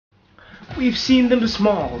We've seen them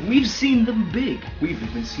small, we've seen them big, we've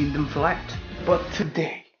even seen them flat. But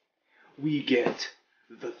today, we get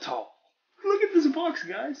the tall. Look at this box,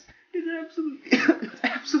 guys. It's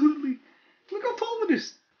absolutely, look how tall it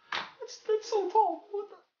is. That's so tall. What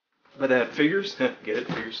the? But that figures, get it,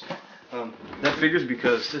 figures. That figures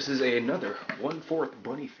because this is another 1/4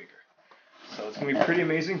 bunny figure. So it's gonna be pretty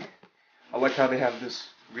amazing. I like how they have this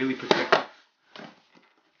really protective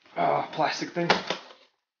plastic thing.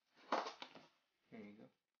 There you go.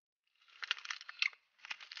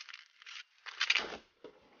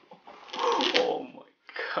 Oh my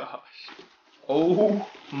gosh. Oh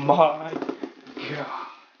my god.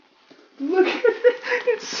 Look at it.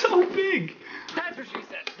 It's so big. That's what she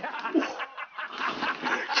said.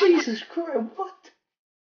 Jesus Christ, what?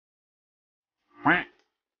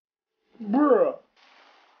 Bruh.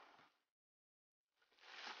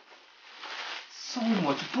 So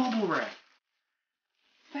much bubble wrap.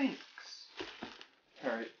 Thanks.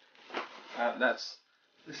 Alright.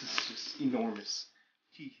 This is just enormous.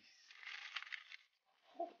 Jeez.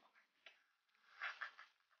 Oh.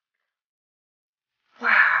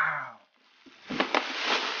 Wow.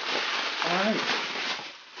 Alright.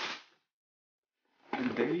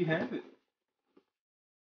 And there you have it.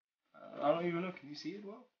 I don't even know. Can you see it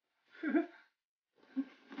well? That's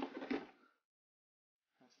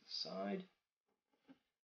the side.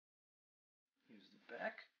 Here's the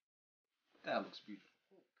back. That looks beautiful.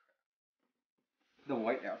 Holy crap. The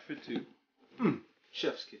white outfit too.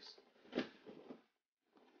 Chef's kiss.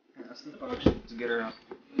 And that's the box. Let's get her out.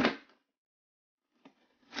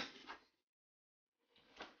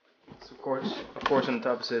 So of course on the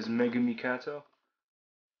top it says Megumi Kato.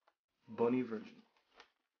 Bunny version.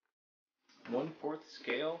 1/4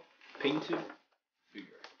 scale painted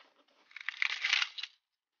figure.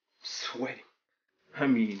 Sweating. I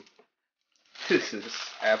mean, this is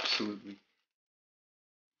absolutely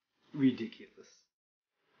ridiculous.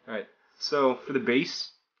 Alright, so for the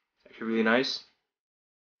base, it's actually really nice.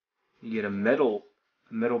 You get a metal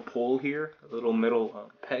pole here, a little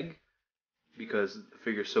metal peg, because the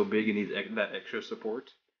figure's so big it needs that extra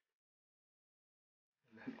support.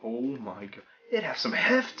 And then, oh my god, it has some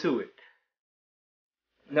heft to it.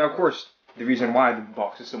 Now, of course, the reason why the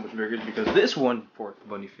box is so much bigger is because this 1/4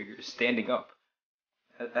 bunny figure is standing up.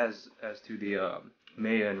 As to the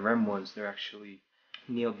Maya and Rem ones, they're actually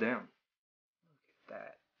kneeled down. Look at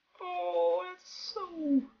that. Oh, it's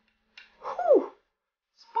so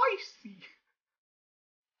spicy.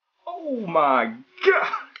 Oh my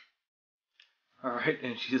god. All right,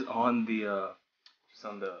 and she's on the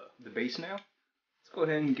base now. Let's go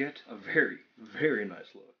ahead and get a very, very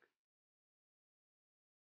nice look.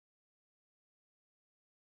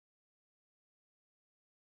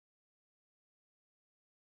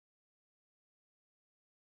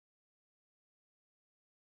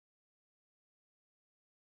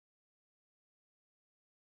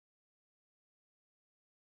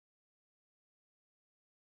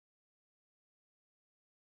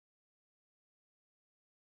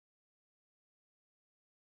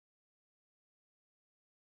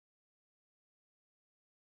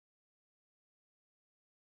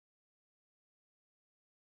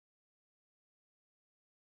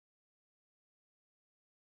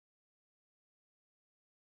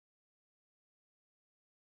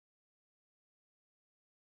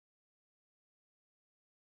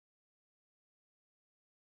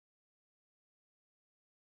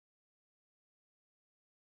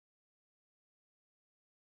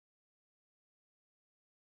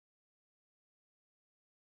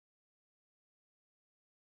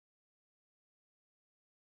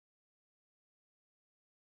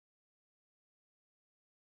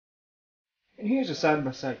 And here's a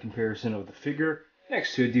side-by-side comparison of the figure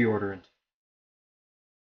next to a deodorant.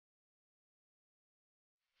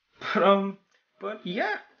 But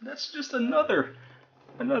yeah, that's just another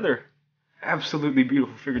absolutely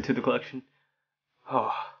beautiful figure to the collection.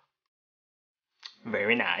 Oh,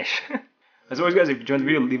 very nice. As always, guys, if you enjoyed the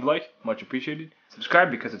video, leave a like, much appreciated.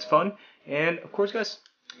 Subscribe because it's fun. And of course, guys,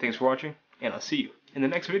 thanks for watching, and I'll see you in the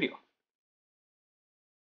next video.